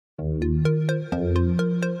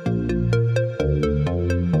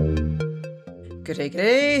Good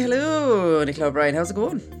day. Hello, Nicola O'Brien. How's it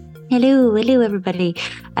going? Hello, everybody.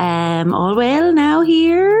 All well now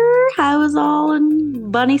here. How is all in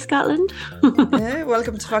Bonnie, Scotland?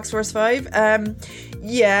 Welcome to Fox Force 5.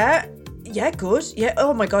 Yeah, good. Yeah,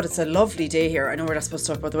 oh my God, it's a lovely day here. I know we're not supposed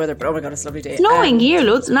to talk about the weather, but oh my God, it's a lovely day. Snowing here,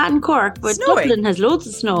 loads. Not in Cork, but snowing. Dublin has loads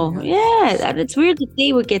of snow. Yeah, and it's weird that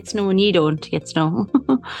they would get snow and you don't get snow.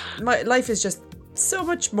 My life is just so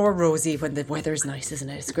much more rosy when the weather's nice, isn't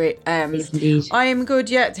it? It's great. Indeed. I'm good.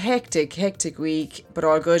 Yeah, it's hectic week, but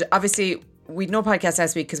all good. Obviously, we'd no podcast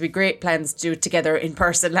last week because we had great plans to do it together in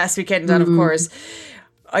person last weekend. And of course,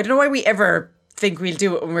 I don't know why we ever think we'll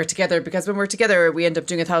do it when we're together, because when we're together, we end up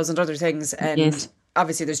doing 1,000 other things. And Yes.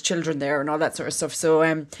 obviously there's children there and all that sort of stuff.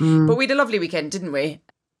 So, but we had a lovely weekend, didn't we?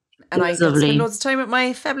 And I got to lovely. spend loads of time with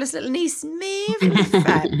my fabulous little niece, Maeve.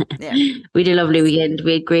 Fab. Yeah. We had a lovely weekend.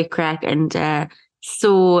 We had great crack and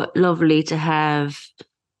so lovely to have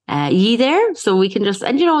ye there. So we can just,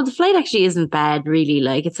 and the flight actually isn't bad really.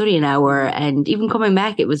 Like it's only an hour, and even coming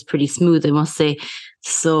back, it was pretty smooth, I must say.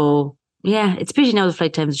 So yeah, it's pity now the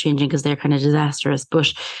flight times are changing because they're kind of disastrous.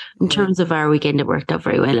 But in terms of our weekend, it worked out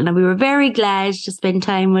very well. And we were very glad to spend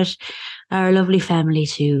time with our lovely family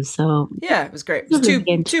too. So yeah, it was great. It was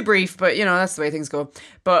too brief, but that's the way things go.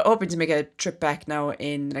 But hoping to make a trip back now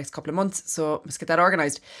in the next couple of months. So let's get that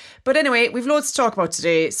organised. But anyway, we've loads to talk about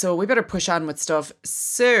today, so we better push on with stuff.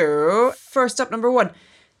 So first up, number one.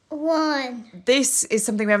 This is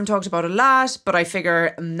something we haven't talked about a lot, but I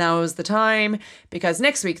figure now's the time, because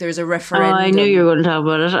next week there's a referendum. Oh, I knew you were going to talk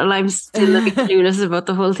about it, and I'm still a bit clueless about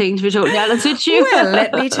the whole thing, to be totally honest with you. Well,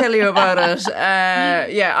 let me tell you about it.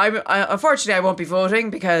 Unfortunately, I won't be voting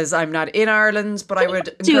because I'm not in Ireland, but I would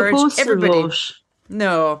encourage everybody. Vote.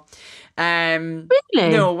 No. Really?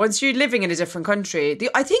 No, once you're living in a different country.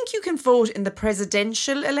 I think you can vote in the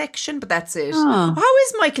presidential election, but that's it. Oh. How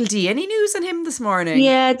is Michael D? Any news on him this morning?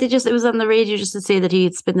 Yeah, it was on the radio just to say that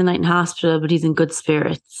he'd spent the night in hospital, but he's in good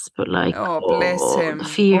spirits. But oh, bless him. The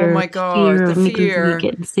fear. Oh my God, the fear.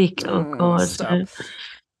 Getting sick. Oh God. Stop.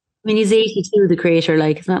 I mean, he's 82, the creator.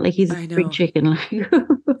 Like, it's not like he's a big chicken. I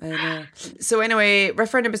know. So anyway,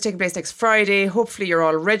 referendum is taking place next Friday. Hopefully you're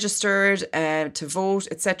all registered to vote,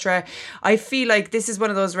 etc. I feel like this is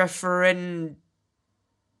one of those referendums.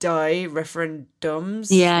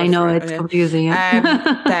 Yeah, I know, it's confusing.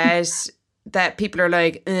 That people are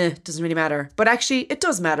like, doesn't really matter. But actually, it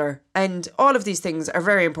does matter. And all of these things are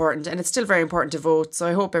very important, and it's still very important to vote. So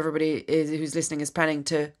I hope everybody who's listening is planning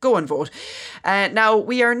to go and vote. Now,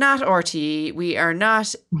 we are not RTE. We are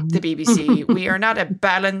not the BBC. We are not a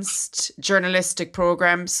balanced journalistic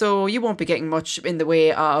programme. So you won't be getting much in the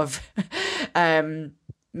way of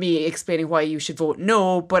me explaining why you should vote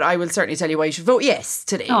no, but I will certainly tell you why you should vote yes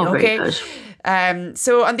today. Okay. Very good.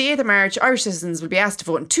 So on the 8th of March, Irish citizens will be asked to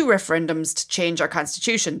vote in 2 referendums to change our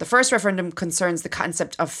constitution. The first referendum concerns the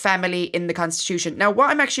concept of family in the constitution. Now, what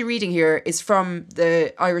I'm actually reading here is from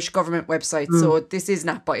the Irish government website, so this is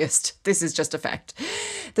not biased. This is just a fact.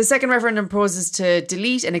 The second referendum proposes to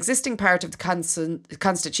delete an existing part of the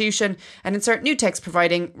constitution and insert new text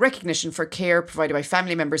providing recognition for care provided by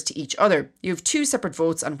family members to each other. You have 2 separate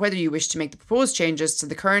votes on whether you wish to make the proposed changes to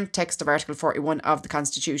the current text of Article 41 of the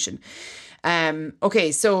Constitution.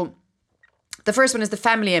 Okay, so the first one is the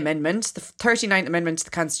Family Amendment. The 39th Amendment to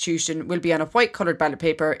the Constitution will be on a white coloured ballot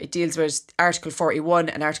paper. It deals with Article 41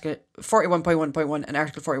 and Article 41.1.1 and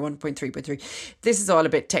Article 41.3.3. This is all a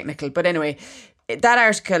bit technical, but anyway, that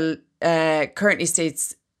article currently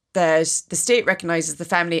states that the state recognises the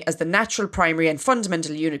family as the natural, primary and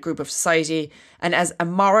fundamental unit group of society and as a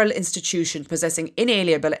moral institution possessing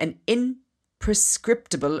inalienable and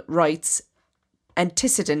imprescriptible rights,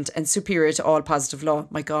 antecedent and superior to all positive law.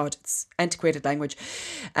 My God, it's antiquated language.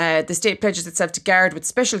 The state pledges itself to guard with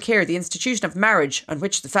special care the institution of marriage on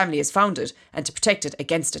which the family is founded and to protect it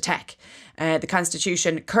against attack. The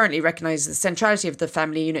Constitution currently recognises the centrality of the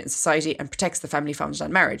family unit in society and protects the family founded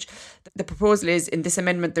on marriage. The proposal is, in this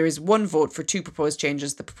amendment, there is 1 vote for 2 proposed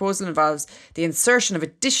changes. The proposal involves the insertion of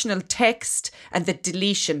additional text and the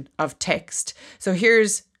deletion of text. So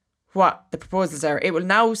here's what the proposals are. It will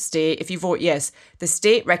now state, if you vote yes, the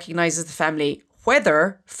state recognises the family,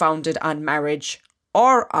 whether founded on marriage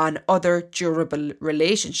or on other durable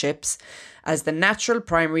relationships, as the natural,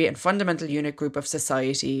 primary and fundamental unit group of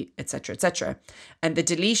society, etc., etc. And the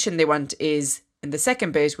deletion they want is in the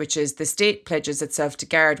second bit, which is the state pledges itself to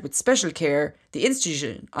guard with special care the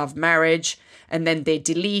institution of marriage, and then they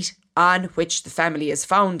delete on which the family is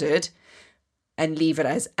founded and leave it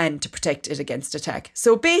as and to protect it against attack.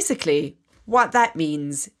 So basically what that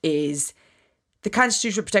means is the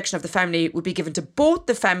constitutional protection of the family would be given to both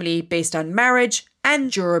the family based on marriage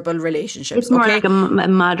and durable relationships. It's more like a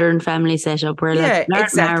modern family setup where like people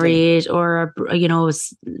aren't married, or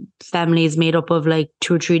family is made up of like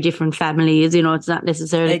 2 or 3 different families. It's not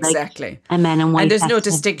necessarily like a man and wife. And there's no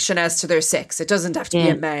distinction as to their sex. It doesn't have to be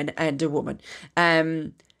a man and a woman.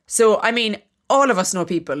 So I mean, all of us know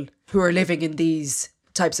people who are living in these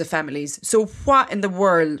types of families. So why in the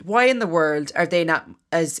world are they not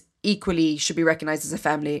as equally should be recognised as a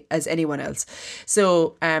family as anyone else?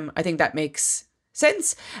 So I think that makes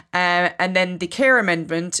sense. And then the care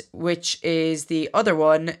amendment, which is the other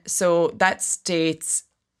one. So that states,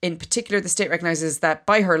 in particular, the state recognises that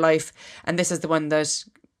by her life, and this is the one that,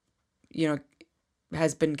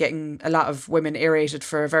 has been getting a lot of women irritated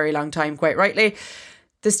for a very long time, quite rightly.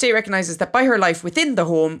 The state recognises that by her life within the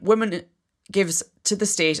home, woman gives to the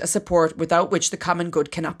state a support without which the common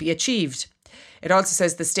good cannot be achieved. It also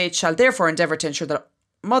says the state shall therefore endeavour to ensure that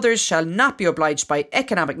mothers shall not be obliged by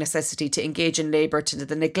economic necessity to engage in labour to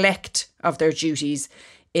the neglect of their duties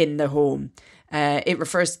in the home. It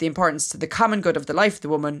refers to the importance to the common good of the life of the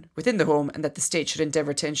woman within the home, and that the state should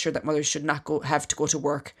endeavour to ensure that mothers should not have to go to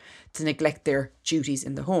work to neglect their duties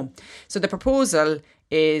in the home. So the proposal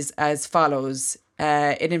is as follows.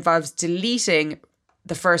 It involves deleting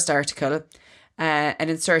the first article and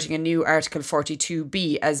inserting a new Article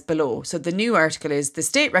 42B as below. So the new article is: the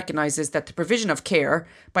state recognises that the provision of care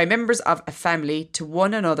by members of a family to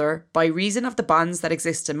one another by reason of the bonds that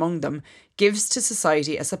exist among them gives to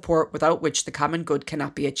society a support without which the common good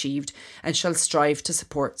cannot be achieved, and shall strive to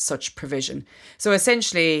support such provision. So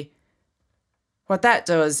essentially what that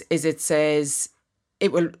does is it says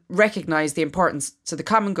it will recognise the importance to the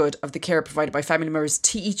common good of the care provided by family members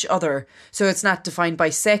to each other. So it's not defined by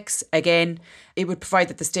sex. Again, it would provide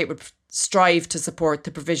that the state would strive to support the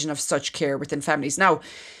provision of such care within families. Now,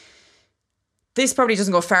 this probably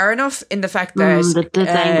doesn't go far enough in the fact that the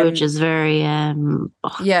language is very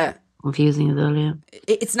confusing as well. Yeah,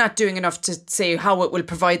 it's not doing enough to say how it will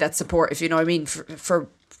provide that support, if you know what I mean, for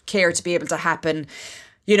care to be able to happen.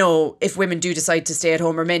 If women do decide to stay at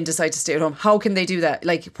home or men decide to stay at home, how can they do that?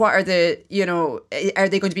 Like, what are are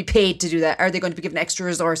they going to be paid to do that? Are they going to be given extra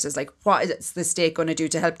resources? Like, what is the state going to do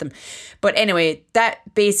to help them? But anyway, that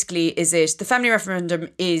basically is it. The family referendum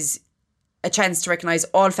is a chance to recognise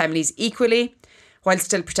all families equally while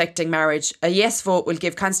still protecting marriage. A yes vote will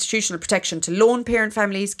give constitutional protection to lone parent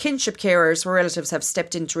families, kinship carers where relatives have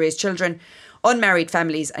stepped in to raise children, unmarried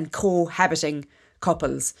families and cohabiting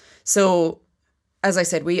couples. So, as I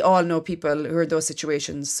said, we all know people who are in those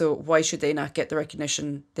situations, so why should they not get the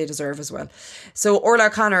recognition they deserve as well? So Orla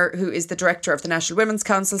O'Connor, who is the director of the National Women's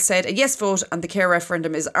Council, said a yes vote on the care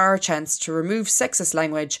referendum is our chance to remove sexist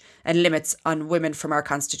language and limits on women from our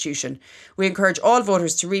constitution. We encourage all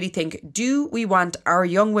voters to really think, do we want our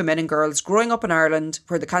young women and girls growing up in Ireland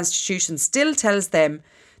where the constitution still tells them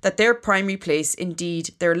that their primary place,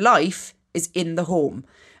 indeed their life, is in the home,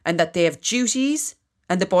 and that they have duties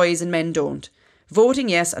and the boys and men don't? Voting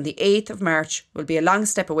yes on the 8th of March will be a long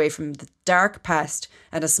step away from the dark past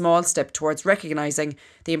and a small step towards recognising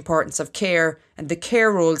the importance of care and the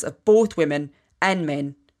care roles of both women and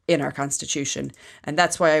men in our constitution. And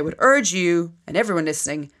that's why I would urge you and everyone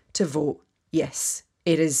listening to vote yes.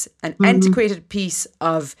 It is an antiquated piece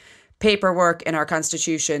of paperwork in our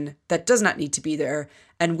constitution that does not need to be there,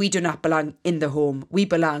 and we do not belong in the home. We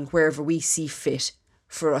belong wherever we see fit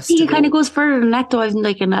for us. It kind of goes further than that, though. I think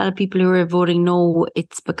like a lot of people who are voting no,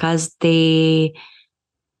 it's because they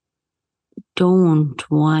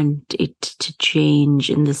don't want it to change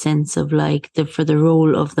in the sense of like for the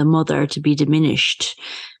role of the mother to be diminished.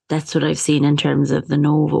 That's what I've seen in terms of the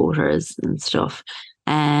no voters and stuff.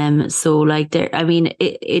 So like there, I mean,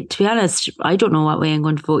 it to be honest, I don't know what way I'm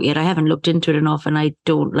going to vote yet. I haven't looked into it enough, and I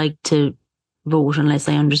don't like to vote unless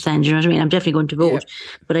I understand. You know what I mean? I'm definitely going to vote,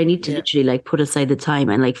 but I need to literally like put aside the time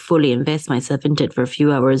and like fully invest myself into it for a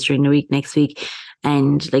few hours during the week next week,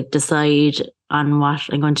 and like decide on what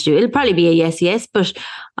I'm going to do. It'll probably be a yes, but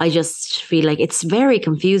I just feel like it's very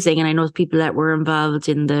confusing. And I know people that were involved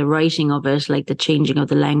in the writing of it, like the changing of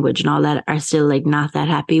the language and all that, are still like not that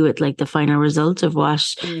happy with like the final result of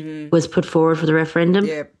what was put forward for the referendum.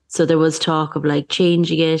 Yeah. So there was talk of like changing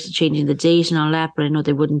the date and all that, but I know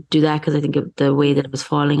they wouldn't do that because I think of the way that it was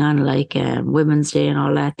falling on like Women's Day and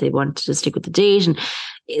all that. They wanted to stick with the date, and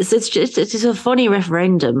it's just a funny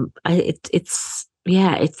referendum. It's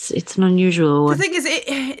an unusual one. The thing is,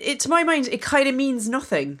 it to my mind, it kind of means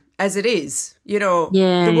nothing as it is. You know,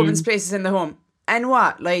 the woman's place is in the home. And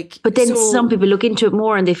what? Like, But then some so, people look into it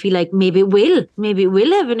more and they feel like maybe it will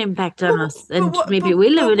have an impact on us, and maybe it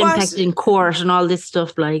will have an what? impact in court and all this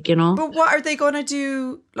stuff, like, you know. But what are they going to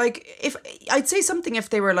do? Like, if I'd say something if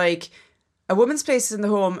they were like, a woman's place is in the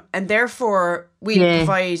home, and therefore we'll Yeah,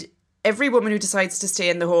 provide every woman who decides to stay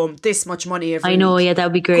in the home this much money every I know. week. Yeah, that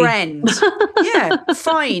would be great. Grand. Yeah,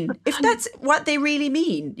 fine. If that's what they really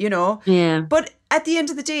mean, you know. Yeah. But at the end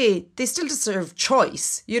of the day, they still deserve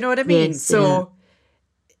choice. You know what I mean? Yes. Yeah.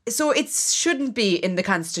 So it shouldn't be in the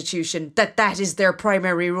Constitution that is their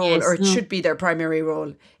primary role, or Yes. it No. should be their primary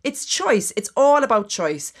role. It's choice. It's all about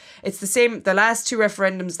choice. It's the same. The last two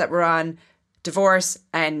referendums that were on divorce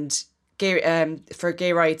and gay, for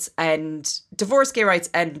gay rights, and divorce, gay rights,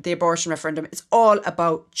 and the abortion referendum. It's all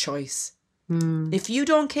about choice. If you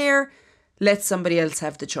don't care, let somebody else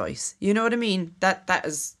have the choice. You know what I mean? That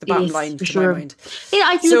is the bottom Yes, line for to my sure. mind. Yeah,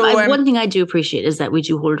 I think So one thing I do appreciate is that we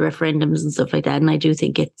do hold referendums and stuff like that, and I do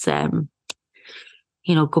think it's good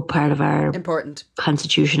part of our important.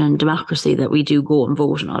 constitution and democracy that we do go and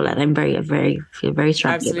vote and all that. Feel very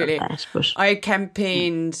strongly Absolutely. about that. But I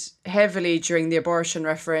campaigned heavily during the abortion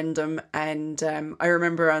referendum, and I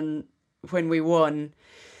remember when we won,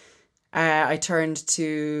 I turned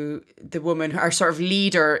to the woman, our sort of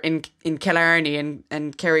leader in Killarney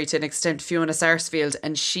and Kerry to an extent, Fiona Sarsfield,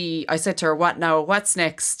 and I said to her, "What now? What's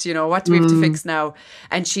next? You know, what do we have to fix now?"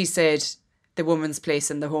 And she said, "The woman's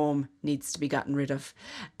place in the home needs to be gotten rid of."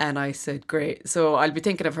 And I said, "Great." So I'll be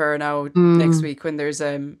thinking of her now next week when there's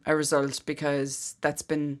a result, because that's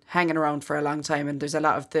been hanging around for a long time, and there's a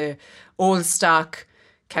lot of the old stock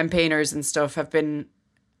campaigners and stuff have been,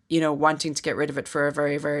 wanting to get rid of it for a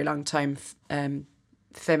very, very long time.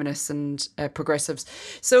 Feminists and progressives.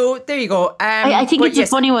 So there you go. I think it's a yes,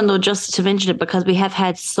 funny one though, just to mention it, because we have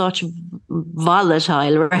had such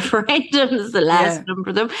volatile referendums, the last number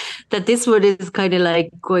of them, that this one is kind of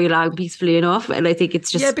like going along peacefully enough. And I think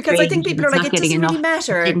it's just because I think strange people and are it's like, not it getting doesn't really enough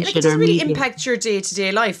matter. Like, attention it doesn't or really media. impact your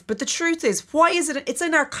day-to-day life. But the truth is, why is it? It's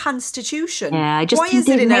in our constitution. Yeah, I just why think is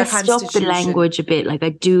it they've in our messed up the constitution? language a bit. Like, I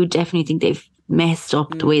do definitely think they've messed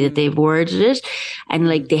up the way that they've worded it, and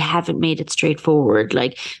like they haven't made it straightforward.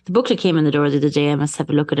 Like, the booklet came in the door the other day. I must have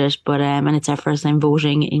a look at it, but and it's our first time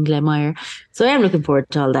voting in Glenmire, so I am looking forward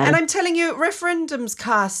to all that. And I'm telling you, referendums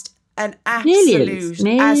cost an Millions,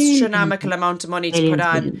 absolute astronomical amount of money to put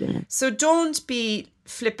on. millions. So don't be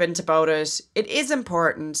flippant about it. It is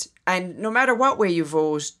important, and no matter what way you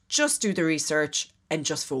vote, just do the research and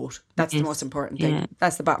just vote. That's the most important thing. Yeah.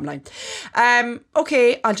 That's the bottom line.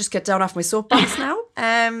 Okay, I'll just get down off my soapbox now.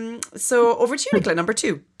 So over to you, Nicola, number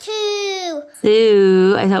 2.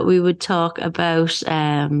 So I thought we would talk about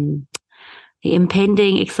the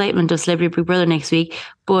impending excitement of Celebrity Big Brother next week.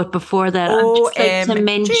 But before that, I'd just like to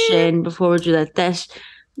mention, before we do that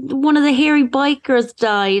one of the hairy bikers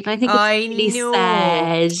died. I think it's really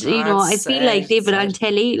sad. I feel like they've been on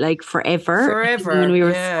telly like forever. When we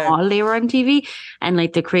were small, they were on TV, and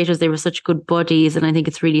like the creators, they were such good buddies. And I think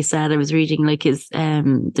it's really sad. I was reading like his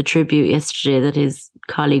the tribute yesterday that his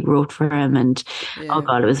colleague wrote for him, and oh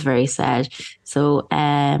god, it was very sad. So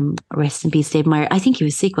rest in peace, Dave Meyer. I think he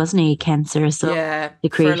was sick, wasn't he? Cancer. So the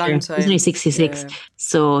creator, for a long time. Wasn't he 66? Yeah.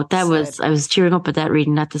 So that I was tearing up at that,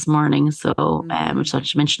 reading that this morning. So I just wanted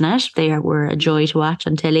to mention that they were a joy to watch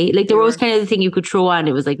on telly. Like, they were always kind of the thing you could throw on.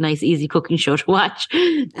 It was like nice, easy cooking show to watch.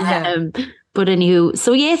 But anywho,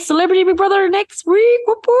 so yes, Celebrity Big Brother next week.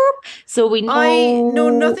 Whoop, whoop. So we know. I know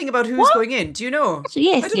nothing about who's going in. Do you know?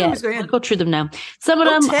 Yes, I don't know who's going in. I'll go through them now. Some of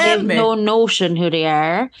them I have no notion who they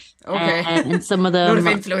are. Okay. And some of them.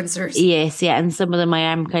 Lot of influencers. Yes, yeah. And some of them I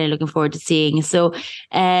am kind of looking forward to seeing. So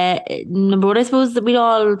number one, I suppose, that we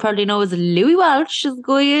all probably know is Louis Walsh is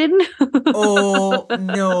going in. Oh,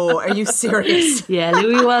 no. Are you serious? Yeah,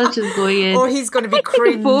 Louis Walsh is going in. Oh, he's going to be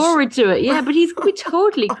cringe. Looking forward to it. Yeah, but he's going to be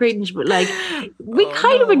totally cringe. But like, we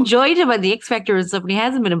kind of enjoyed him on the X Factor and stuff, and he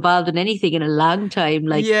hasn't been involved in anything in a long time.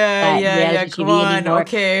 Like, come on. Anymore.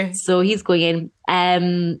 Okay. So he's going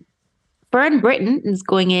in. Fern Britton is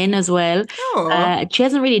going in as well. She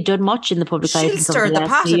hasn't really done much in the public eye. She'll stir the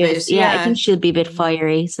pot a bit. Yeah, I think she'll be a bit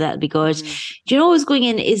fiery, so that'll be good. Do you know who's going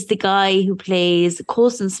in is the guy who plays,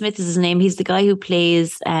 Colson Smith is his name. He's the guy who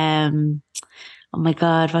plays, oh my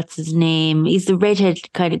God, what's his name? He's the redhead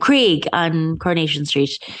kind of, Craig on Coronation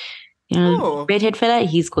Street. Redhead fella,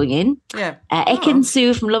 he's going in. Yeah. Ekin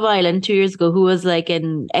Sue from Love Island 2 years ago, who was like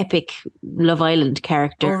an epic Love Island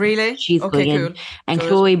character. Oh, really? She's going in. And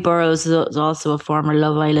Chloe Burrows is also a former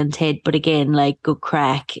Love Island head, but again, like, good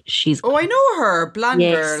crack. She's. Oh, I know her, blonde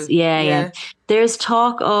girl. Yeah. There's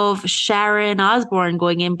talk of Sharon Osbourne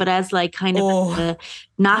going in, but as like kind of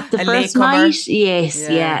not the a first latecomer. night. Yes,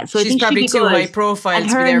 yeah. So I She's think she'd probably be too good. high profile And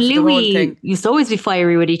to be her and there for the whole Louis thing. used to always be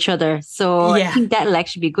fiery with each other. So I think that'll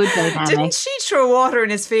actually be a good dynamic. Didn't she throw water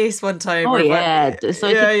in his face one time? Oh, yeah. So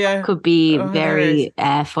I think that could be very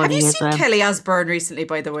funny Have you as seen well. Kelly Osbourne recently,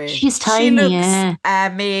 by the way? She's tiny, She looks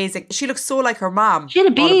amazing. She looks so like her mom. She had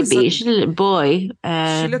a baby. She had a little boy.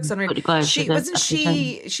 She looks unreal.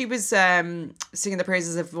 She was singing the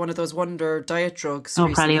praises of one of those Wonder diet drugs. Oh,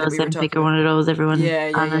 probably Ozempic or one of those. Everyone. Yeah.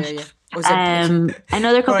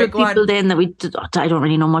 Another couple of people then that I don't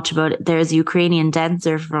really know much about. There's a Ukrainian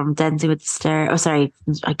dancer from Dancing with the Stars. Oh, sorry,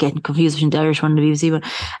 I get confused between the Irish one and the BBC one.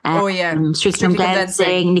 Strictly Come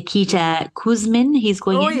Dancing. Nikita Kuzmin. He's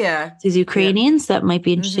going in. He's Ukrainian, so that might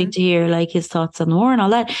be interesting to hear like his thoughts on the war and all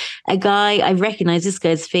that. A guy, I recognize this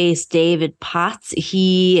guy's face, David Potts.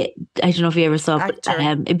 I don't know if you ever saw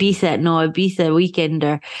Ibiza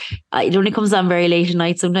Weekender. It only comes on very late at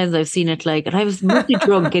night. Sometimes I've seen it and I was mostly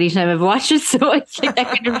drunk anytime I've watched it. So it's like that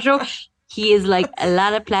kind of show. He is like a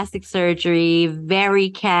lot of plastic surgery, very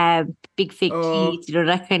calm, big fake teeth,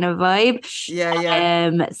 that kind of vibe.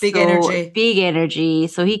 Big energy.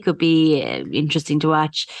 So he could be interesting to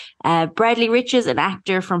watch. Bradley Riches, an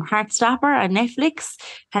actor from Heartstopper on Netflix,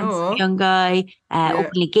 handsome young guy,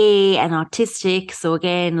 openly gay and autistic. So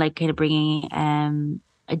again, like kind of bringing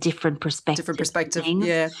a different perspective.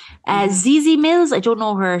 Zizi Mills, I don't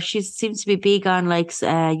know her. She seems to be big on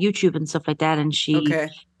YouTube and stuff like that, and she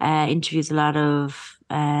interviews a lot of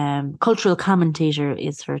cultural commentator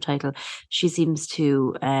is her title. She seems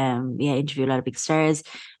to interview a lot of big stars.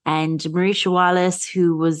 And Marisha Wallace,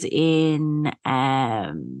 who was in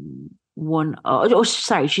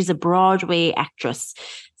she's a Broadway actress.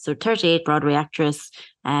 So 38 Broadway actress.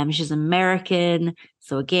 She's American.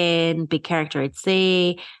 So again, big character, I'd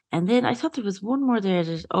say. And then I thought there was one more there.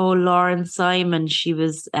 Lauren Simon. She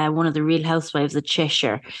was one of the Real Housewives of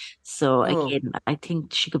Cheshire. So again, I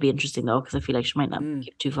think she could be interesting though, because I feel like she might not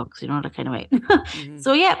give two fucks, that kind of way.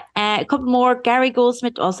 So a couple more. Gary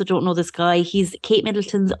Goldsmith. Also don't know this guy. He's Kate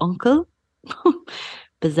Middleton's uncle.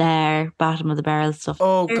 Bizarre bottom of the barrel stuff.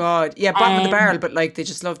 Oh God, yeah, bottom of the barrel, but they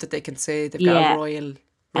just love that they can say they've got a royal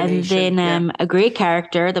relation. And then a great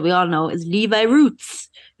character that we all know is Levi Roots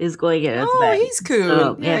is going in as well. He's cool.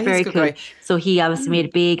 So, very cool. Guy. So he obviously made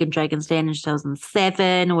it big in Dragon's Den in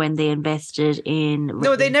 2007 when they invested in.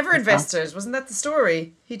 No, they never invested. Wasn't that the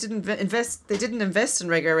story? He didn't invest. They didn't invest in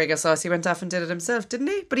Rega Sauce. He went off and did it himself, didn't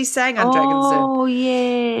he? But he sang on Dragon's Den. Oh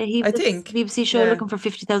yeah, I think BBC show looking for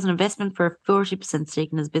 50,000 investment for a 40%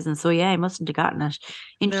 stake in his business. So he mustn't have gotten it.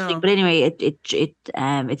 Interesting, but anyway,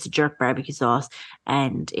 it's a jerk barbecue sauce,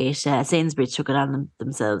 and Sainsbury's took it on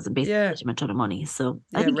themselves and basically paid him a ton of money. So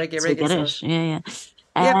I think Rega sauce. Yeah.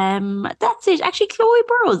 That's it. Actually, Chloe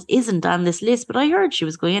Burrows isn't on this list, but I heard she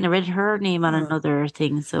was going in. I read her name on another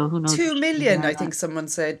thing, so who knows? 2 million, I think someone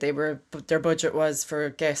said their budget was for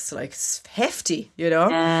guests, hefty,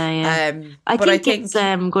 I think it's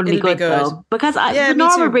going to be good though, because the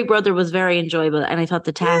normal Big Brother was very enjoyable, and I thought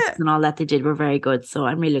the tasks and all that they did were very good. So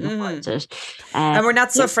I'm really looking forward to it. And we're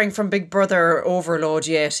not suffering from Big Brother overload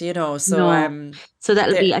yet, So no. So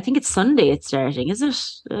that'll be, I think it's Sunday it's starting, is it?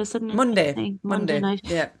 Sunday? Monday night.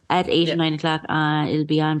 Yeah. At 8 or 9 o'clock. It'll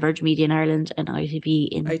be on Virgin Media in Ireland and ITV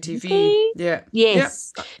in ITV. Yeah.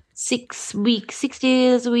 Yes. 6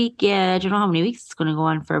 days a week. Yeah, I don't know how many weeks it's going to go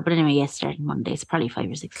on for. But anyway, starting Monday. It's probably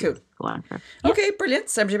 5 or 6 weeks to go on for. Yeah. Okay, brilliant.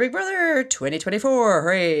 Celebrity Big Brother 2024.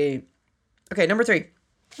 Hooray. Okay, number 3.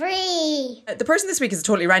 Free. The person this week is a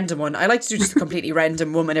totally random one. I like to do just a completely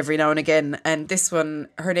random woman every now and again. And this one,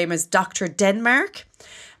 her name is Dr. Denmark.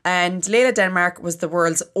 And Layla Denmark was the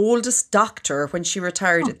world's oldest doctor when she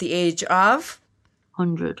retired at the age of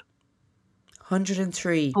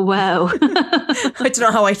 103. Oh, wow. I don't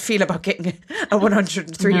know how I'd feel about getting a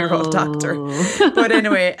 103-year-old doctor. But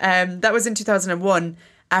anyway, that was in 2001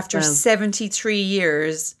 after 73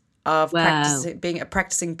 years of being a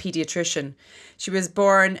practicing pediatrician. She was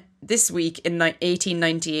born this week in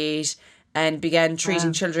 1898 and began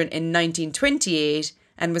treating children in 1928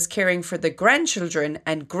 and was caring for the grandchildren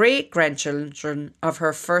and great-grandchildren of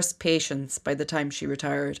her first patients by the time she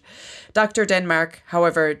retired. Dr. Denmark,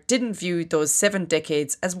 however, didn't view those 7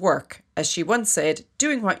 decades as work. As she once said,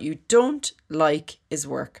 doing what you don't like is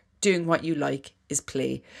work. Doing what you like is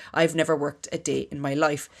play. I've never worked a day in my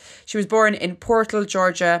life. She was born in Portal,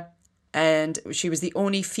 Georgia, and she was the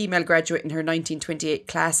only female graduate in her 1928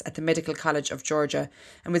 class at the Medical College of Georgia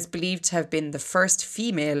and was believed to have been the first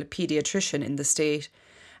female paediatrician in the state.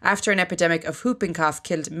 After an epidemic of whooping cough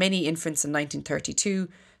killed many infants in 1932,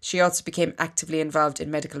 she also became actively involved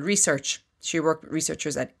in medical research. She worked with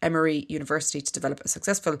researchers at Emory University to develop a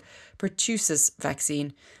successful pertussis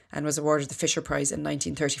vaccine and was awarded the Fisher Prize in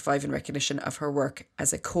 1935 in recognition of her work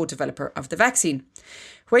as a co-developer of the vaccine.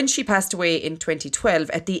 When she passed away in 2012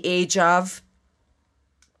 at the age of...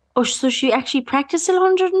 Oh, so she actually practiced till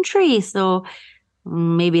 103. So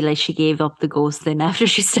maybe like she gave up the ghost then after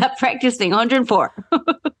she stopped practicing. 104.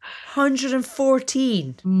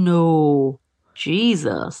 114. No.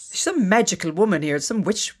 Jesus. She's some magical woman here. Some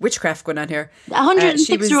witchcraft going on here. A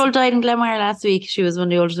 106-year-old died in Glenmire last week. She was one of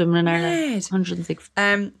the oldest women in Ireland. 106.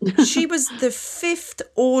 She was the 5th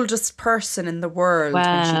oldest person in the world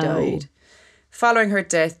when she died. Following her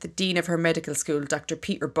death, the dean of her medical school, Dr.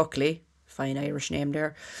 Peter Buckley, fine Irish name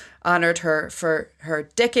there, honoured her for her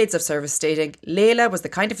decades of service, stating, "Leila was the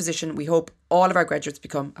kind of physician we hope all of our graduates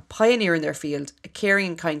become, a pioneer in their field, a caring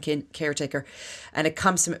and kind caretaker, and a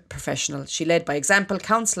consummate professional. She led by example,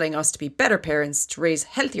 counselling us to be better parents, to raise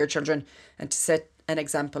healthier children, and to set an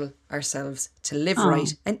example ourselves, to live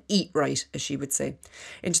right and eat right," as she would say.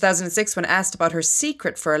 In 2006, when asked about her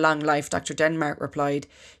secret for a long life, Dr. Denmark replied,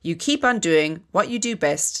 "You keep on doing what you do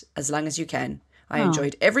best as long as you can. I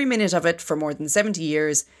enjoyed every minute of it for more than 70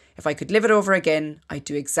 years. If I could live it over again, I'd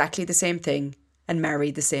do exactly the same thing and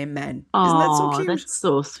marry the same man." Isn't that so cute? That's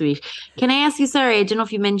so sweet. Can I ask you, sorry, I don't know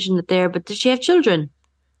if you mentioned it there, but did she have children?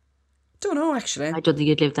 Don't know, actually. I don't think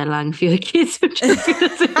you'd live that long if you had kids with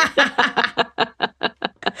children.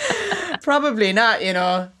 Probably not, you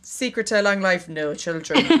know. Secret to a long life, no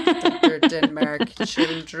children. Dr. Denmark,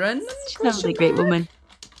 children. She sounds like a great woman.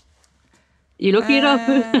 You looking it up?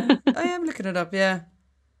 I am looking it up, yeah.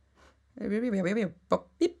 I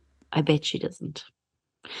bet she doesn't.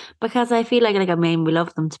 Because I feel like I mean, we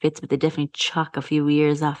love them to bits, but they definitely chuck a few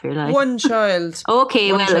years off your life. One child.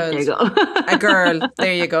 Okay, well, there you go. A girl.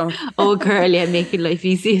 There you go. Oh, girl, yeah, making life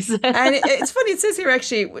easy. And it's funny, it says here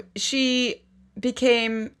actually, she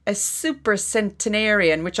became a super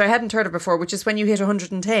centenarian, which I hadn't heard of before, which is when you hit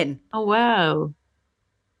 110. Oh, wow.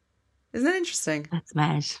 Isn't that interesting? That's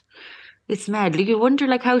mad. It's mad. Like, you wonder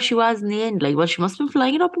like how she was in the end. Like, well, she must have been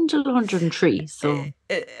flying it up until 103. So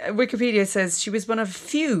Wikipedia says she was one of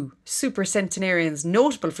few super centenarians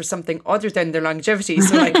notable for something other than their longevity.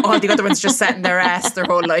 So like all the other ones just sat in their ass their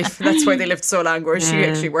whole life. That's why they lived so long, whereas she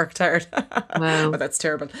actually worked hard. Wow. But that's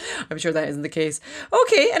terrible. I'm sure that isn't the case.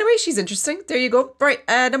 Okay, anyway, she's interesting. There you go. Right,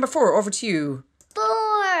 number 4, over to you. 4.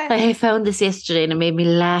 I found this yesterday and it made me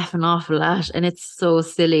laugh an awful lot. And it's so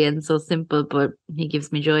silly and so simple, but he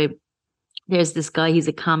gives me joy. There's this guy, he's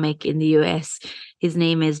a comic in the US. His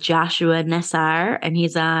name is Joshua Nassar, and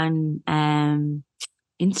he's on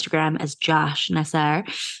Instagram as Josh Nassar,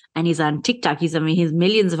 and he's on TikTok. He has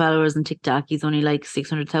millions of followers on TikTok. He's only like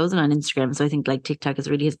 600,000 on Instagram. So I think like TikTok is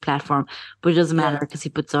really his platform, but it doesn't matter because he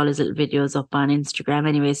puts all his little videos up on Instagram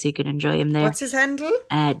anyway, so you can enjoy him there. What's his handle?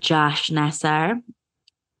 Josh Nassar.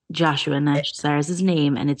 Joshua Nassar is his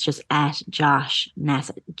name, and it's just at Josh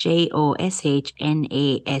Nassar,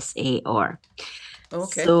 JOSHNASAR.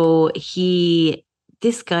 Okay. So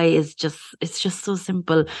this guy it's just so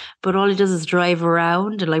simple, but all he does is drive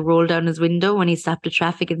around and like roll down his window when he stopped the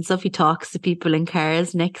traffic and stuff. He talks to people in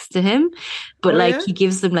cars next to him, but he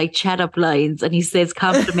gives them like chat up lines and he says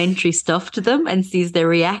complimentary stuff to them and sees their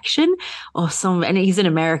reaction. And he's in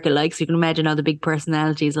America, like, so you can imagine how the big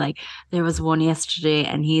personalities. Like, there was one yesterday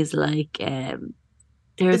and he's like,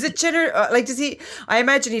 is it general? Like, does he? I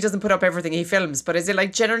imagine he doesn't put up everything he films, but is it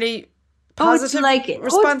like generally positive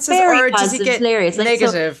responses, or does he get hilarious.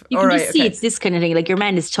 negative? So you can just see it's this kind of thing. Like, your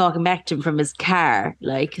man is talking back to him from his car,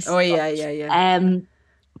 like. Oh yeah.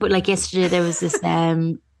 But like yesterday, there was this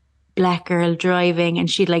black girl driving, and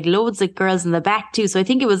she had like loads of girls in the back too. So I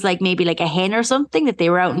think it was like maybe like a hen or something that they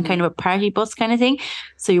were out in kind of a party bus kind of thing.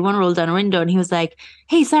 So you want to roll down a window, and he was like,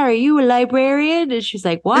 "Hey, sorry, are you a librarian?" And she's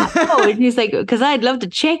like, "What?" Oh, and he's like, "Because I'd love to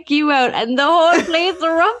check you out." And the whole place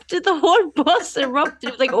erupted. The whole bus erupted.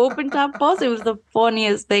 It was like open top bus. It was the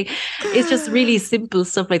funniest thing. It's just really simple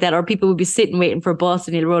stuff like that. Or people would be sitting waiting for a bus,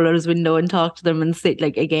 and he'll roll out his window and talk to them and sit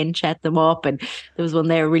like again, chat them up. And there was one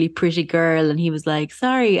there, a really pretty girl, and he was like,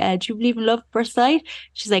 "Sorry, do you believe in love at first sight?"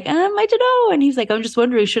 She's like, I don't know. And he's like, "I'm just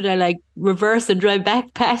wondering, should I like reverse and drive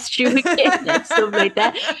back past you again?" And stuff like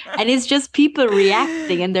that. And it's just people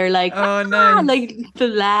reacting, and they're like, nice. Like the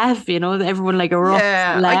laugh, everyone like erupts.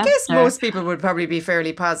 Yeah, I guess most people would probably be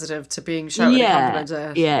fairly positive to being showered a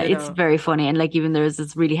compliment at. It's very funny. And like, even there's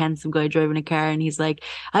this really handsome guy driving a car, and he's like,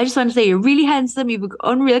 "I just want to say you're really handsome, you've an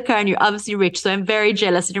unreal car, and you're obviously rich, so I'm very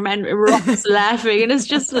jealous." And your man erupts laughing, and it's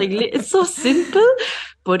just like, it's so simple,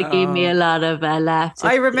 but it gave me a lot of laughter.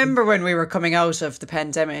 I remember when we were coming out of the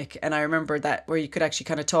pandemic, and I remember that where you could actually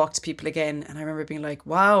kind of talk to people again. And I remember being like,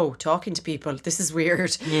 wow, talking to people, this is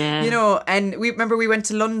weird. Yeah. You know, and we remember we went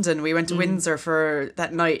to London, we went to Windsor for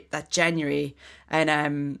that night, that January.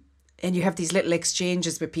 And you have these little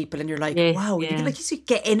exchanges with people and you're like, Yes, wow, yeah. you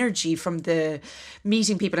get energy from the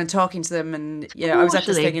meeting people and talking to them. And yeah, I was at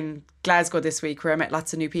this Totally. thing in Glasgow this week where I met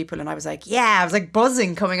lots of new people and I was like, yeah, I was like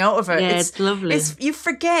buzzing coming out of it. Yeah, it's lovely. You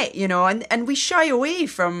forget, you know, and we shy away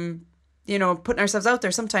from, you know, putting ourselves out there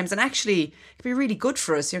sometimes. And actually, it can be really good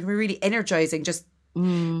for us. You know, it can be really energizing just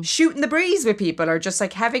shooting the breeze with people or just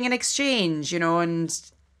like having an exchange, you know, and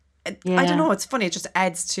I don't know, it's funny. It just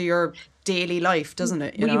adds to your daily life, doesn't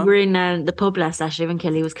it? You We know? were in the pub last Saturday when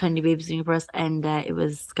Kelly was kindly babysitting for us, and it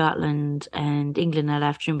was Scotland and England that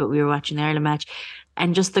afternoon, but we were watching the Ireland match,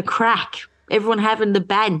 and just the crack. Everyone having the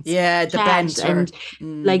band, Yeah, the chat, banter.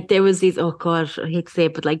 and like there was these, oh God, I hate to say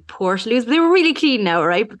it, but like portaloos. They were really clean now,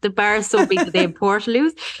 right? But the bar is so big that they have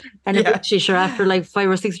portaloos. And eventually, sure, after like 5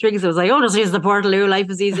 or 6 drinks, I was like, oh, just use the portaloo, life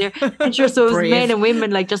is easier. And sure, so it was Brave. men and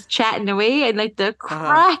women like just chatting away, and like the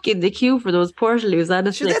crack in the queue for those portaloos,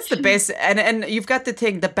 honestly. Sure, that's the best. And you've got the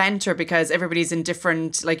thing, the banter, because everybody's in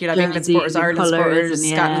different, like you'll have England Jerseys supporters, and Ireland colours supporters, and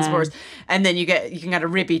Scotland supporters. And then you can kind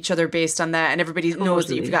of rib each other based on that. And everybody knows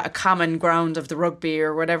that you've got a common ground of the rugby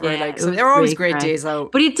or whatever. Yeah, Like, it so was they're always great great crack. days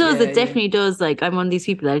out. But it does, Yeah, it definitely does. Like I'm one of these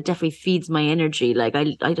people that it definitely feeds my energy. Like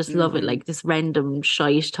I just love it. Like this random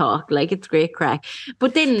shite talk. Like it's great crack.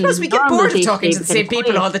 But then Plus, we get normal bored of day-to-day talking to the became same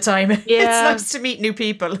people quiet. all the time. It's Yeah. nice to meet new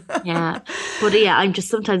people. Yeah. But yeah, I'm just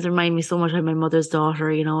sometimes remind me so much of my mother's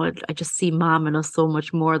daughter, you know. I just see mom in us so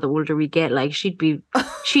much more the older we get. Like she'd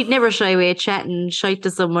never shy away chatting shite to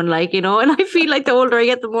someone, like, you know, and I feel like the older I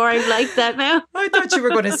get, the more I'm like that now. I thought you were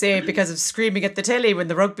going to say because of screaming at the telly when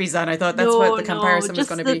the rugby's on. I thought that's what the comparison was just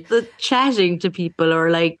going to be. the chatting to people, or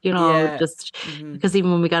like, you know, Yeah. just because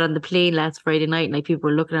even when we got on the plane last Friday night and like people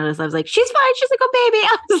were looking at us, I was like, she's fine, she's a good baby.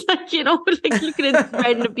 I was like, you know, like looking at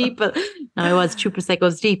random people. Now I was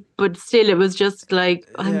 2% deep, but still it was just like,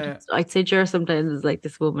 I'd say Jer sometimes is like,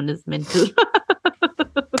 this woman is mental.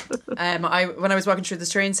 When I was walking through this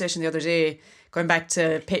train station the other day, going back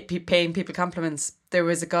to paying people compliments, there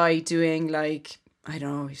was a guy doing like, I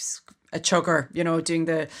don't know, he's a chugger, you know, doing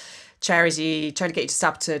the charity, trying to get you to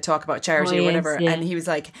stop to talk about charity or whatever. Yeah. And he was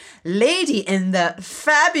like, lady in the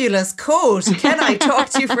fabulous coat, can I talk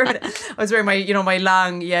to you for a minute? I was wearing my, you know, my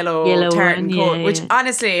long yellow tartan coat, which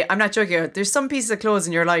honestly, I'm not joking. There's some pieces of clothes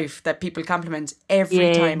in your life that people compliment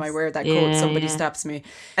every time I wear that coat. Somebody stops me.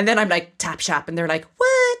 And then I'm like, tap shop. And they're like,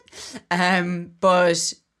 what?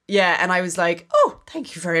 But yeah, and I was like, oh,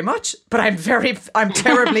 thank you very much. But I'm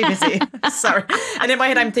terribly busy. Sorry. And in my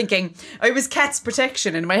head, I'm thinking, it was cat's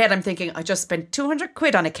protection. In my head, I'm thinking, I just spent 200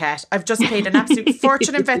 quid on a cat. I've just paid an absolute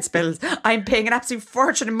fortune in vets bills. I'm paying an absolute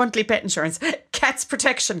fortune in monthly pet insurance. Cat's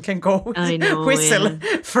protection can go I know, whistle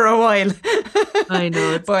for a while. I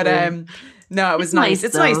know. But no, it was nice.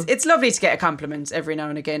 It's though. nice. It's lovely to get a compliment every now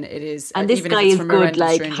and again. It is. And this even guy if it's is from a good, random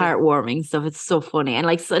like stranger. heartwarming stuff. It's so funny, and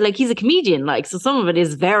like he's a comedian, like, so some of it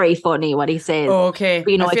is very funny what he says. Oh, okay.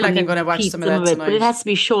 But, you know, I feel like couldn't I'm going to watch repeat some of that tonight. but it has to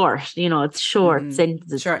be short. You know, it's short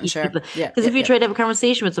sentences. Short and sharp. Yeah. Because if you try to have a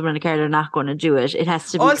conversation with someone in the car, they're not going to do it. It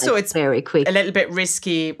has to be Also, like, it's very quick. a little bit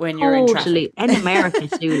risky when you're in traffic. Totally, and America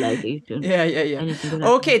too. Like, you can, Yeah.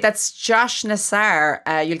 Okay, that's Josh Nassar.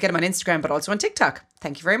 You'll get him on Instagram, but also on TikTok.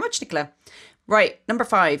 Thank you very much, Nicola. Right, number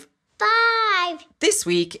 5. This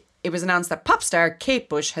week, it was announced that pop star Kate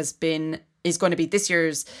Bush is going to be this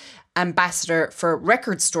year's ambassador for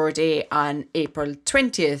Record Store Day on April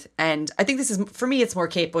 20th. And I think this is, for me, it's more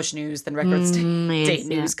Kate Bush news than Record Day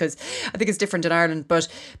news, because I think it's different in Ireland. But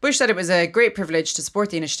Bush said it was a great privilege to support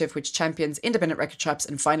the initiative, which champions independent record shops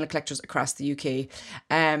and vinyl collectors across the UK.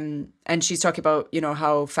 And she's talking about, you know,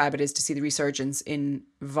 how fab it is to see the resurgence in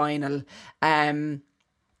vinyl.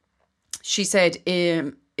 She said,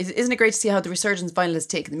 isn't it great to see how the resurgence of vinyl has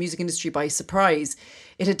taken the music industry by surprise?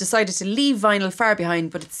 It had decided to leave vinyl far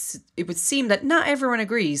behind, but it would seem that not everyone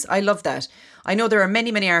agrees. I love that. I know there are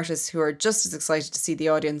many, many artists who are just as excited to see the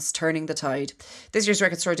audience turning the tide. This year's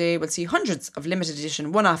Record Store Day will see hundreds of limited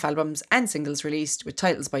edition one-off albums and singles released with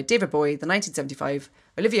titles by David Bowie, The 1975,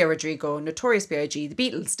 Olivia Rodrigo, Notorious B.I.G., The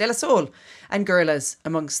Beatles, De La Soul and Gorillaz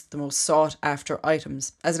amongst the most sought after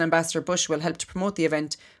items. As an ambassador, Bush will help to promote the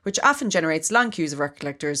event which often generates long queues of record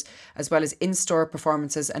collectors, as well as in-store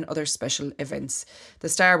performances and other special events. The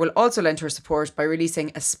star will also lend her support by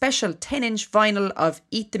releasing a special 10-inch vinyl of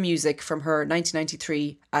Eat the Music from her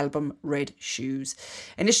 1993 album Red Shoes.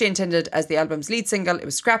 Initially intended as the album's lead single, it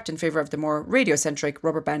was scrapped in favour of the more radio-centric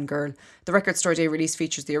Rubber Band Girl. The Record Store Day release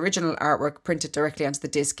features the original artwork printed directly onto the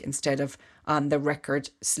disc instead of on the record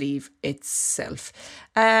sleeve itself.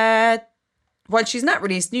 While she's not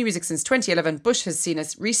released new music since 2011, Bush has seen a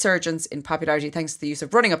resurgence in popularity thanks to the use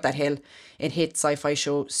of Running Up That Hill in hit sci-fi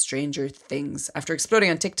show Stranger Things. After exploding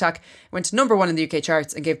on TikTok, it went to number 1 in the UK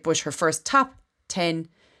charts and gave Bush her first top 10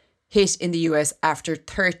 hit in the US after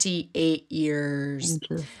 38 years.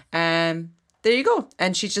 There you go.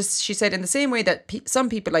 And she said, in the same way that some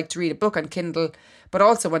people like to read a book on Kindle, but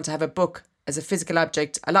also want to have a book as a physical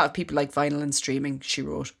object, a lot of people like vinyl and streaming, she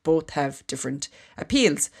wrote. Both have different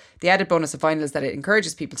appeals. The added bonus of vinyl is that it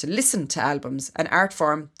encourages people to listen to albums, an art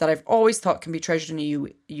form that I've always thought can be treasured in a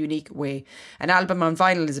unique way. An album on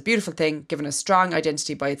vinyl is a beautiful thing, given a strong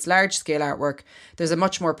identity by its large-scale artwork. There's a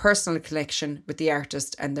much more personal connection with the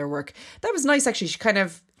artist and their work. That was nice, actually. She kind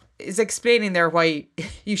of is explaining there why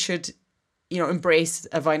you should, embrace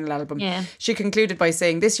a vinyl album. Yeah. She concluded by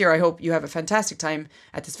saying, "This year I hope you have a fantastic time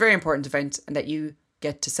at this very important event and that you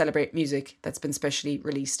get to celebrate music that's been specially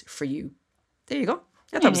released for you." There you go.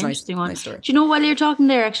 I thought it was nice. Nice story. Do you know, while you're talking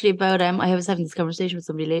there actually about, I was having this conversation with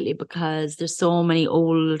somebody lately because there's so many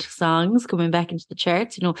old songs coming back into the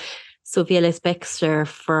charts. Sophie Ellis-Bextor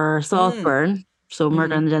for Saltburn. So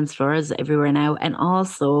Murder on the Dance Floor is everywhere now. And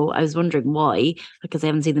also, I was wondering why, because I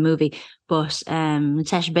haven't seen the movie, but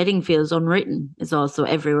Natasha Bedingfield's Unwritten is also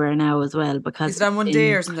everywhere now as well. Because is it on One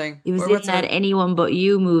Day or something? It was in that Anyone But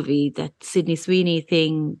You movie, that Sydney Sweeney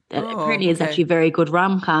thing that apparently is actually very good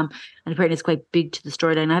rom-com. And apparently it's quite big to the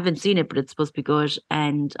storyline. I haven't seen it, but it's supposed to be good.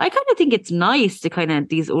 And I kind of think it's nice to kind of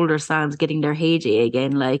these older songs getting their heyday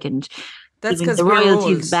again, and that's because the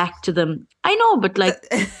royalties back to them. I know, but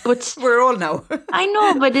but we're old now. I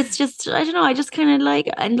know, but it's just, I don't know. I just kind of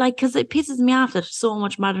because it pisses me off that so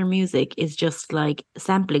much modern music is just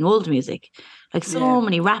sampling old music, so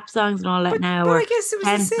many rap songs and all that now. But I guess it was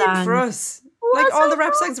the same songs for us. All the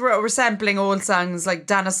rap songs were sampling old songs like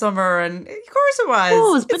Donna Summer, and of course it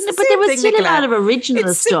was. But there was still a lot of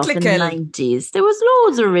original stuff in the 90s. There was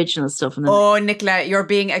loads of original stuff in the 90s. Oh, Nicola, you're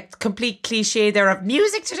being a complete cliche there of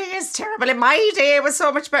music today is terrible. In my day, it was so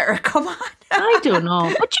much better. Come on. I don't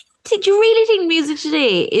know. But do you really think music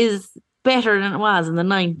today is better than it was in the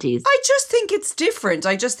 90s? I just think it's different.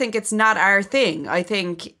 I just think it's not our thing. I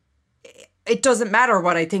think it doesn't matter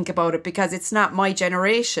what I think about it because it's not my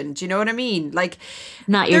generation. Do you know what I mean?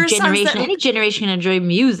 Not your generation. Any generation can enjoy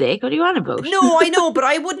music. What do you want about? No, I know, but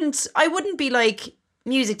I wouldn't be like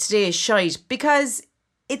music today is shite because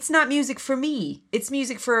it's not music for me. It's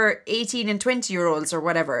music for 18 and 20-year-olds or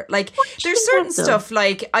whatever. There's certain stuff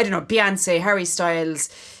I don't know, Beyonce, Harry Styles,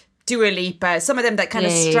 Dua Lipa, some of them that kind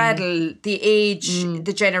of straddle the age,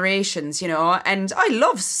 the generations, and I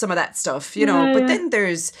love some of that stuff, but then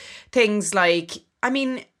there's things I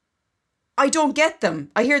don't get them.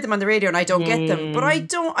 I hear them on the radio and I don't get them, but I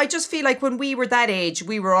just feel like when we were that age,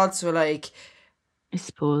 we were also I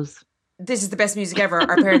suppose, this is the best music ever.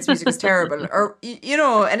 Our parents' music is terrible, or,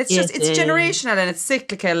 and it's it's generational and it's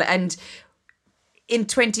cyclical, and in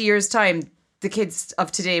 20 years' time, the kids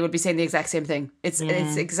of today would be saying the exact same thing. It's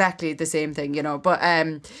exactly the same thing, But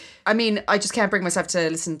I just can't bring myself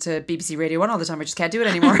to listen to BBC Radio 1 all the time. I just can't do it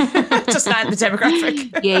anymore. Just not in the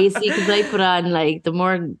demographic. Yeah, you see, because I put on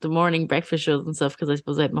the morning breakfast shows and stuff because I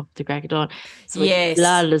suppose I'm up to crack it on. So it's a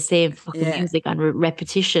lot of the same fucking music on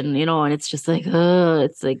repetition, and it's just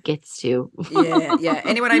gets to you. Yeah.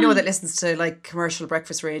 Anyone I know that listens to commercial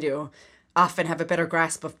breakfast radio often have a better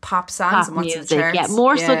grasp of pop songs and what's in the charts. Yeah,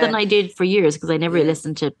 more so than I did for years because I never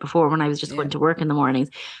listened to it before when I was just going to work in the mornings.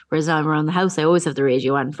 Whereas now I'm around the house, I always have the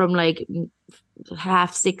radio on. From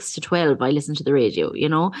 6:30 to 12, I listen to the radio,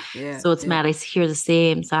 Yeah, so it's mad. I hear the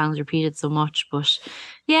same songs repeated so much, but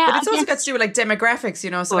yeah. But it's also got to do with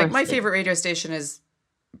demographics, So my favourite radio station is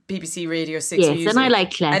BBC Radio 6 Music. And I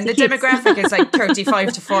like classic. And the demographic is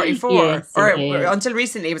 35 to 44. Until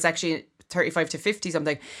recently it was actually 35 to 50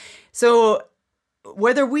 something. So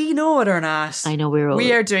whether we know it or not, I know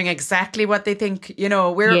we are doing exactly what they think.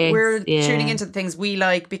 We're tuning into the things we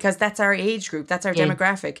like because that's our age group, that's our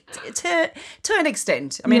demographic to an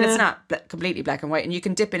extent. I mean, it's not completely black and white, and you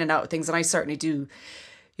can dip in and out of things, and I certainly do.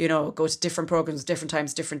 Go to different programs, different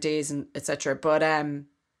times, different days, and etc. But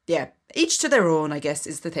each to their own, I guess,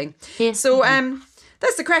 is the thing. Yes. So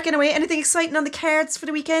That's the crack anyway. Anything exciting on the cards for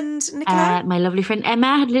the weekend, Nicola? My lovely friend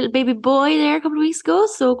Emma had a little baby boy there a couple of weeks ago,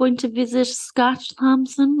 so going to visit Scott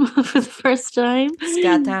Thompson for the first time.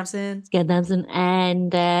 Scott Thompson.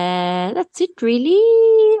 And that's it really.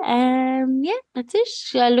 Yeah, that's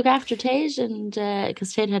it. I look after Tate, and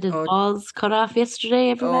because Tate had his balls cut off yesterday.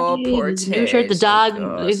 Everybody, poor Tate. The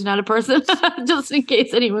dog is not a person, just in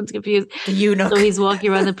case anyone's confused. The eunuch. So he's walking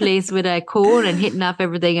around the place with a cone and hitting off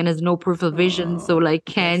everything, and has no peripheral vision, so like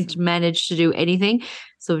can't manage to do anything.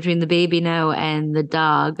 So between the baby now and the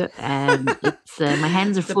dog, it's my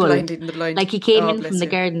hands are full. The blind. Like he came in from the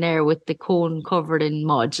garden there with the cone covered in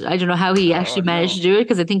mud. I don't know how he actually managed to do it,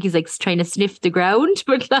 because I think he's like trying to sniff the ground,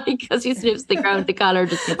 but like as he sniffs the ground, the collar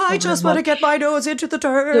just gets I just want to get my nose into the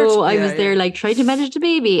dirt. So I was there like trying to manage the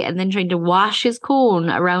baby and then trying to wash his cone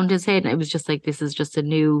around his head. And I was just like, this is just a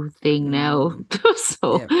new thing now.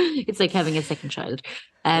 So it's like having a second child.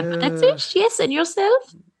 But that's it. Yes, and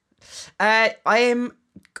yourself? I am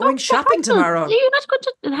going shopping tomorrow. You're not going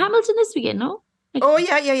to Hamilton this weekend, no? Oh,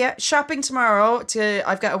 yeah. Shopping tomorrow.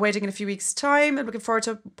 I've got a wedding in a few weeks' time. I'm looking forward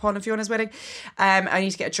to Paul and Fiona's wedding. I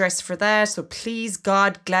need to get a dress for that. So please,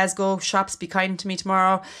 God, Glasgow shops, be kind to me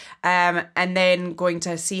tomorrow. And then going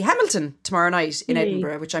to see Hamilton tomorrow night in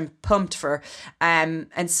Edinburgh, which I'm pumped for. And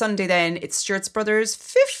Sunday then, it's Stuart's brother's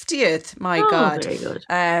 50th. My God. Very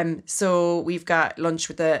good. So we've got lunch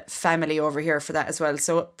with the family over here for that as well.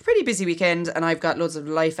 So pretty busy weekend. And I've got loads of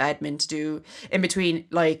life admin to do in between.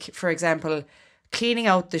 Like, for example, cleaning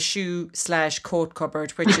out the shoe/coat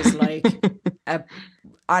cupboard, which is like,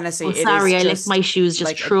 honestly, sorry, I left my shoes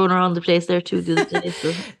just like thrown around the place there too the other day.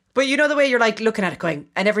 So. But you know the way you're like looking at it going,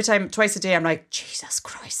 and every time, twice a day, I'm like, Jesus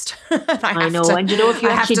Christ. I know. And you know, if you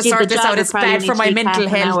actually did the job, it's bad for my mental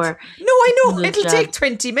health. No, I know. It'll take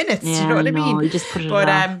 20 minutes. Yeah, you know what I mean? You just put it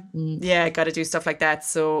off. Yeah, I got to do stuff like that.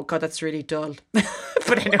 So, God, that's really dull.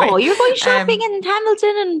 But anyway. Oh, you're going shopping in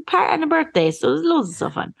Hamilton and a birthday. So there's loads of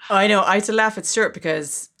stuff on. I know. I had to laugh at Stuart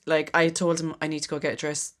because, like, I told him I need to go get a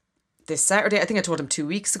dress this Saturday. I think I told him 2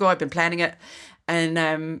 weeks ago. I've been planning it.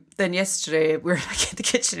 And then yesterday we were like in the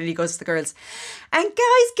kitchen and he goes to the girls, and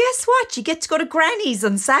guys, guess what? You get to go to Granny's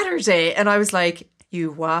on Saturday. And I was like,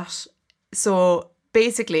 you what? So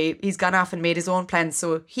basically he's gone off and made his own plans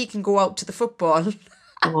so he can go out to the football.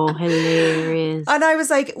 Oh, hilarious. And I was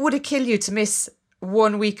like, would it kill you to miss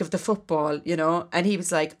 1 week of the football, you know? And he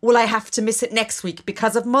was like, well, I have to miss it next week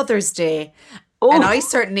because of Mother's Day. Oh. And I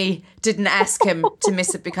certainly didn't ask him to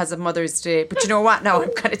miss it because of Mother's Day. But you know what? Now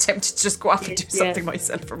I'm kind of tempted to just go off and do something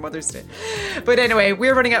myself for Mother's Day. But anyway,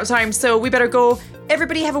 we're running out of time, so we better go.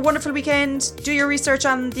 Everybody have a wonderful weekend. Do your research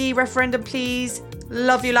on the referendum, please.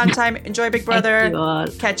 Love you long time. Enjoy Big Brother. Thank you all.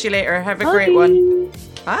 Catch you later. Have a great one.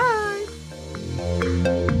 Bye.